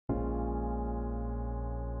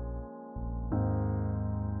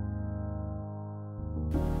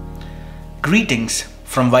Greetings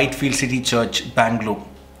from Whitefield City Church, Bangalore.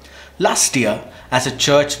 Last year, as a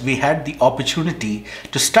church, we had the opportunity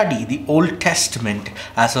to study the Old Testament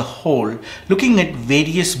as a whole, looking at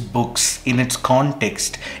various books in its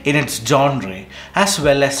context, in its genre, as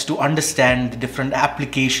well as to understand the different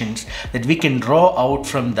applications that we can draw out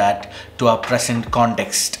from that to our present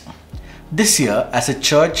context. This year, as a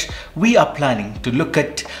church, we are planning to look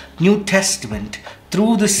at New Testament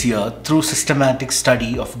through this year through systematic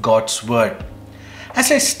study of God's Word. As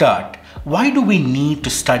I start, why do we need to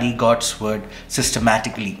study God's Word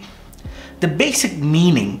systematically? The basic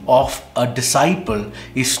meaning of a disciple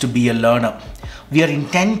is to be a learner. We are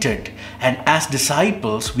intended, and as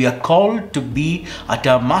disciples, we are called to be at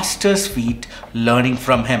our Master's feet, learning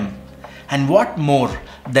from Him. And what more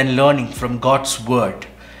than learning from God's Word?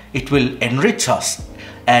 It will enrich us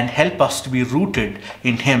and help us to be rooted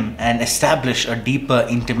in Him and establish a deeper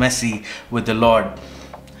intimacy with the Lord.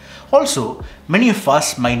 Also, many of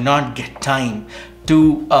us might not get time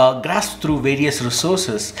to grasp through various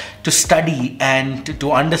resources to study and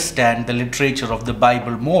to understand the literature of the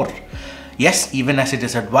Bible more. Yes, even as it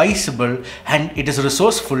is advisable and it is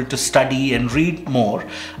resourceful to study and read more,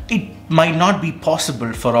 it might not be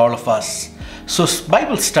possible for all of us. So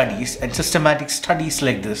Bible studies and systematic studies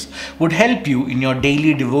like this would help you in your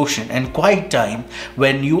daily devotion and quiet time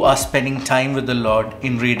when you are spending time with the Lord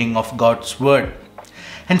in reading of God's Word.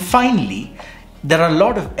 And finally, there are a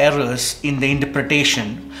lot of errors in the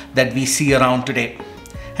interpretation that we see around today.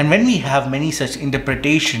 And when we have many such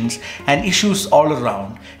interpretations and issues all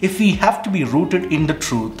around, if we have to be rooted in the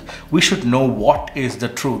truth, we should know what is the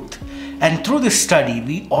truth. And through this study,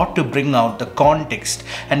 we ought to bring out the context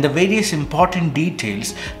and the various important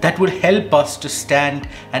details that will help us to stand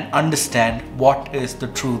and understand what is the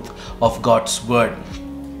truth of God's Word.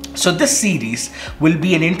 So this series will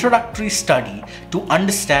be an introductory study to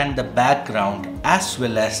understand the background as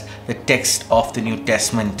well as the text of the New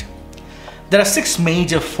Testament. There are 6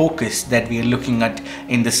 major focuses that we are looking at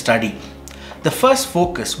in the study. The first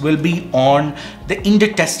focus will be on the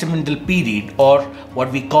intertestamental period, or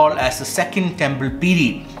what we call as the Second Temple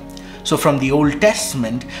period. So from the Old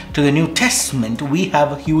Testament to the New Testament, we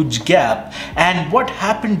have a huge gap, and what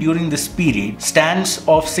happened during this period stands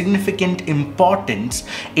of significant importance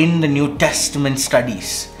in the New Testament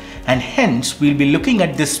studies. And hence, we'll be looking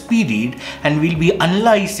at this period and we'll be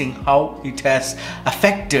analyzing how it has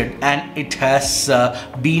affected and it has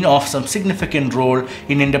been of some significant role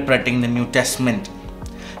in interpreting the New Testament.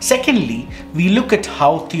 Secondly, we look at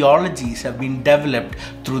how theologies have been developed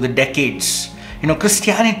through the decades.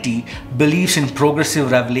 Christianity believes in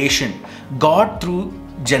progressive revelation. God, through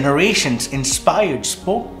generations, inspired,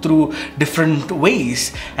 spoke through different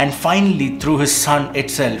ways, and finally through His Son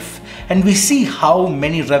itself. And we see how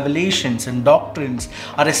many revelations and doctrines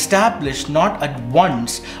are established not at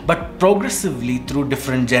once but progressively through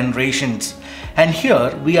different generations. And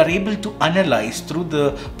here we are able to analyze through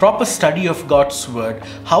the proper study of God's Word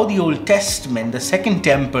how the Old Testament, the Second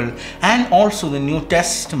Temple, and also the New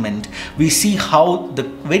Testament, we see how the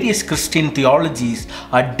various Christian theologies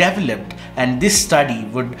are developed, and this study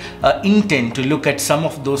would intend to look at some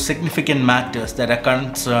of those significant matters that are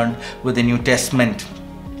concerned with the New Testament.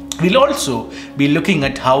 We'll also be looking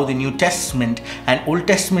at how the New Testament and Old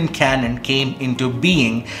Testament canon came into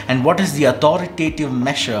being and what is the authoritative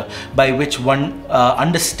measure by which one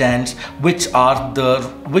understands which are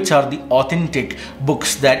the authentic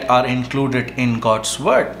books that are included in God's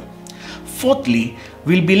Word. Fourthly,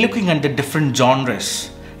 we'll be looking at the different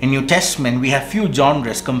genres. In New Testament, we have few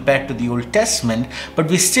genres compared to the Old Testament, but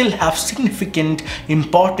we still have significant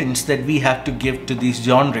importance that we have to give to these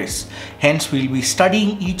genres. Hence, we'll be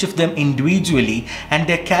studying each of them individually and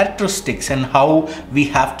their characteristics and how we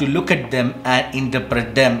have to look at them and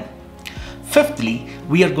interpret them. Fifthly,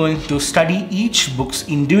 we are going to study each book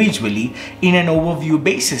individually in an overview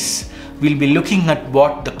basis. We'll be looking at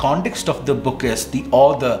what the context of the book is, the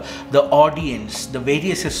author, the audience, the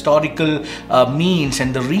various historical means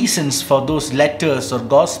and the reasons for those letters or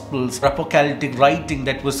gospels, apocalyptic writing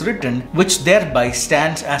that was written, which thereby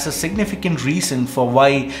stands as a significant reason for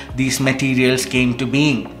why these materials came to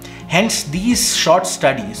being. Hence, these short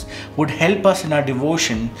studies would help us in our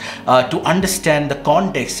devotion to understand the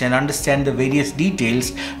context and understand the various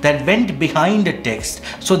details that went behind the text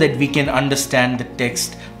so that we can understand the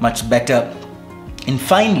text much better. And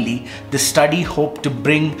finally, the study hoped to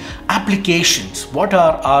bring applications. What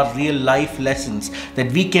are our real life lessons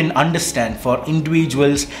that we can understand for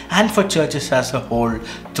individuals and for churches as a whole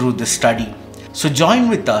through the study? So join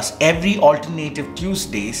with us every alternative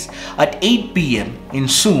Tuesdays at 8 p.m. in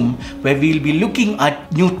Zoom, where we'll be looking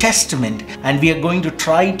at New Testament and we are going to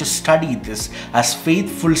try to study this as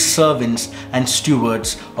faithful servants and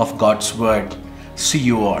stewards of God's Word. See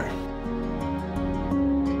you all.